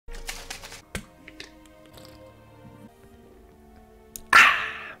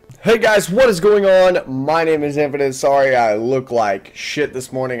Hey guys, what is going on? My name is Infinite. Sorry I look like shit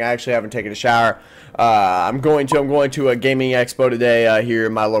this morning. I actually haven't taken a shower. I'm going to a gaming expo today here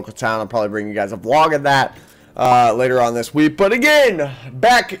in my local town. I'll probably bring you guys a vlog of that later on this week. But again,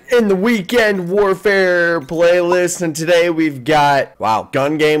 back in the weekend warfare playlist, and today we've got, wow,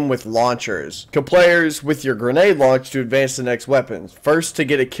 gun game with launchers. Kill players with your grenade launch to advance the next weapons. First to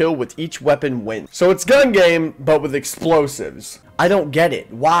get a kill with each weapon wins. So it's gun game, but with explosives. I don't get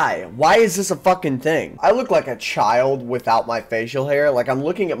it. Why? Why is this a fucking thing? I look like a child without my facial hair. Like, I'm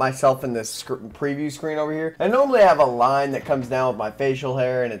looking at myself in this preview screen over here. And normally I have a line that comes down with my facial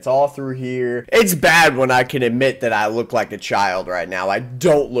hair and it's all through here. It's bad when I can admit that I look like a child right now. I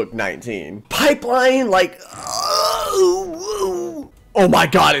don't look 19. Pipeline, like, oh my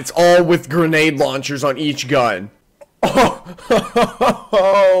god, it's all with grenade launchers on each gun.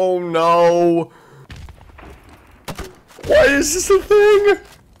 Oh no. Why is this a thing?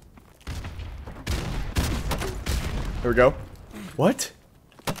 There we go. What?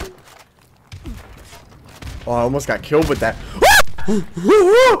 Oh, I almost got killed with that.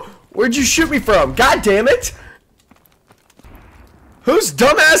 Where'd you shoot me from? God damn it! Whose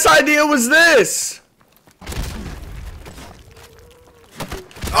dumbass idea was this?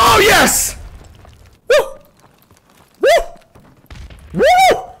 Oh, yes! Woo! Woo! Woo!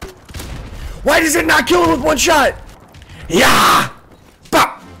 Why does it not kill him with one shot? Yeah!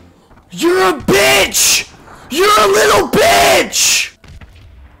 Bop! You're a bitch! You're a little bitch!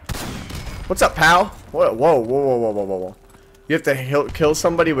 What's up, pal? Whoa, whoa, whoa, whoa, whoa, whoa, whoa. You have to kill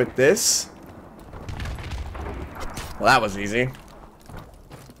somebody with this? Well, that was easy.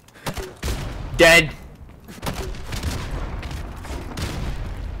 Dead.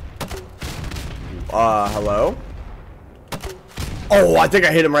 Hello? Oh, I think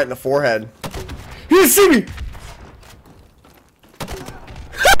I hit him right in the forehead. He didn't see me!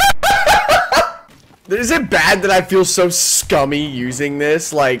 Is it bad that I feel so scummy using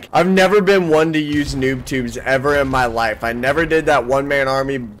this? Like, I've never been one to use noob tubes ever in my life. I never did that one-man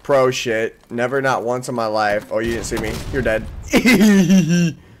army pro shit. Never, not once in my life. Oh, you didn't see me. You're dead.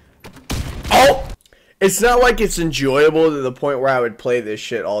 Oh! It's not like it's enjoyable to the point where I would play this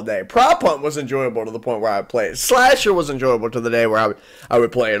shit all day. Prop hunt was enjoyable to the point where I would play it. Slasher was enjoyable to the day where I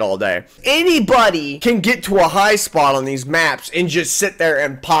would play it all day. Anybody can get to a high spot on these maps and just sit there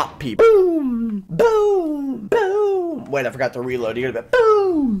and pop people. Boom! Boom! Boom! Wait, I forgot to reload. You gotta be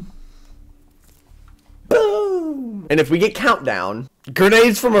boom! Boom! And if we get countdown,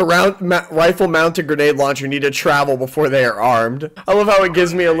 grenades from a rifle-mounted grenade launcher need to travel before they are armed. I love how it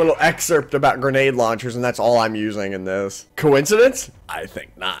gives me a little excerpt about grenade launchers, and that's all I'm using in this. Coincidence? I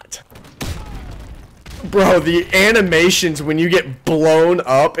think not. Bro, the animations when you get blown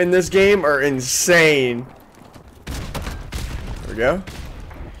up in this game are insane. There we go.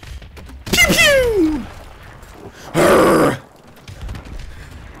 Pew pew! Arrgh.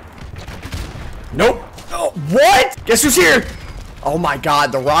 Nope. Oh, what? Guess who's here? Oh my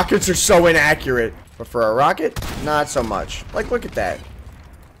god, the rockets are so inaccurate. But for a rocket, not so much. Like, look at that.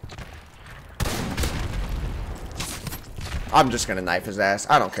 I'm just gonna knife his ass.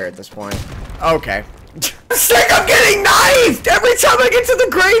 I don't care at this point. Okay. I'm sick of getting knifed every time I get to the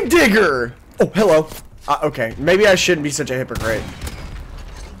grave digger. Oh, hello. Okay, maybe I shouldn't be such a hypocrite.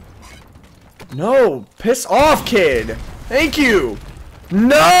 No, piss off, kid. Thank you.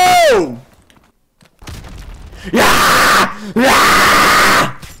 No! Yeah!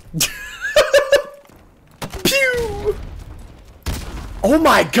 Yeah! Pew! Oh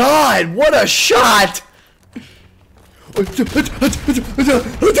my god, what a shot!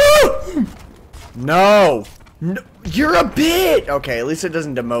 No! No, you're a bit! Okay, at least it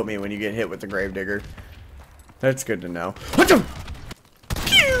doesn't demote me when you get hit with the gravedigger. That's good to know.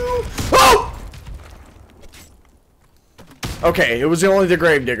 Pew! Oh! Okay, it was only the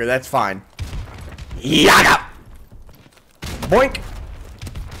gravedigger, that's fine. Yaga! Boink!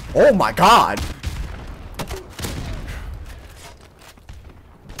 Oh my god!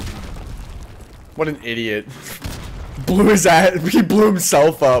 What an idiot. Blew his ass. He blew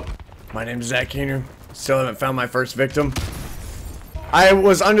himself up. My name's Zach Keener. Still haven't found my first victim. I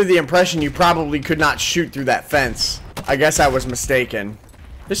was under the impression you probably could not shoot through that fence. I guess I was mistaken.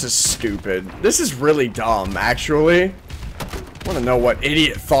 This is stupid. This is really dumb, actually. I want to know what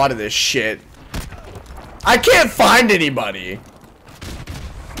idiot thought of this shit. I can't find anybody.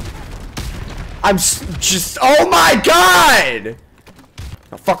 I'm just, oh my god!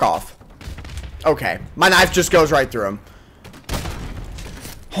 Oh, fuck off. Okay, my knife just goes right through him.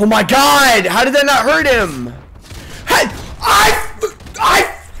 Oh my god! How did that not hurt him? I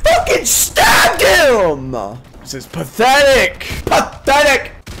fucking stabbed him! This is pathetic!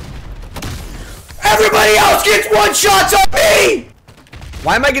 Pathetic! Everybody else gets one shots on me!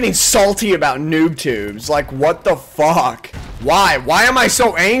 Why am I getting salty about noob tubes? Like, what the fuck? Why? Why am I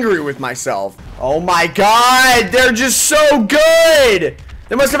so angry with myself? Oh my god, they're just so good!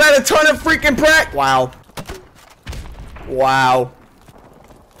 They must have had a ton of freaking practice. Wow. Wow.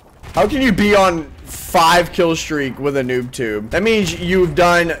 How can you be on 5 kill streak with a noob tube? That means you've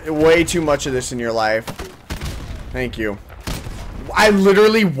done way too much of this in your life. Thank you. I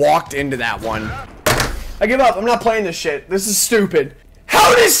literally walked into that one. I give up. I'm not playing this shit. This is stupid.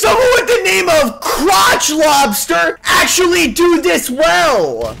 How does someone with the name of Crotch Lobster actually do this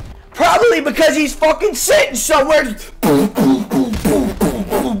well? Probably because he's fucking sitting somewhere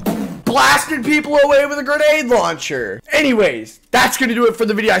blasting people away with a grenade launcher. Anyways, that's gonna do it for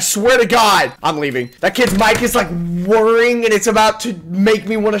the video. I swear to God, I'm leaving. That kid's mic is like whirring and it's about to make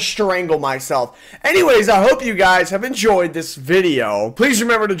me want to strangle myself. Anyways, I hope you guys have enjoyed this video. Please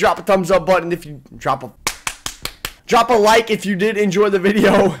remember to drop a thumbs up button if you drop a like if you did enjoy the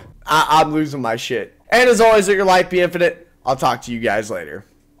video. I'm losing my shit. And as always, let your life be infinite. I'll talk to you guys later.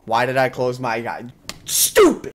 Why did I close my guide? Stupid!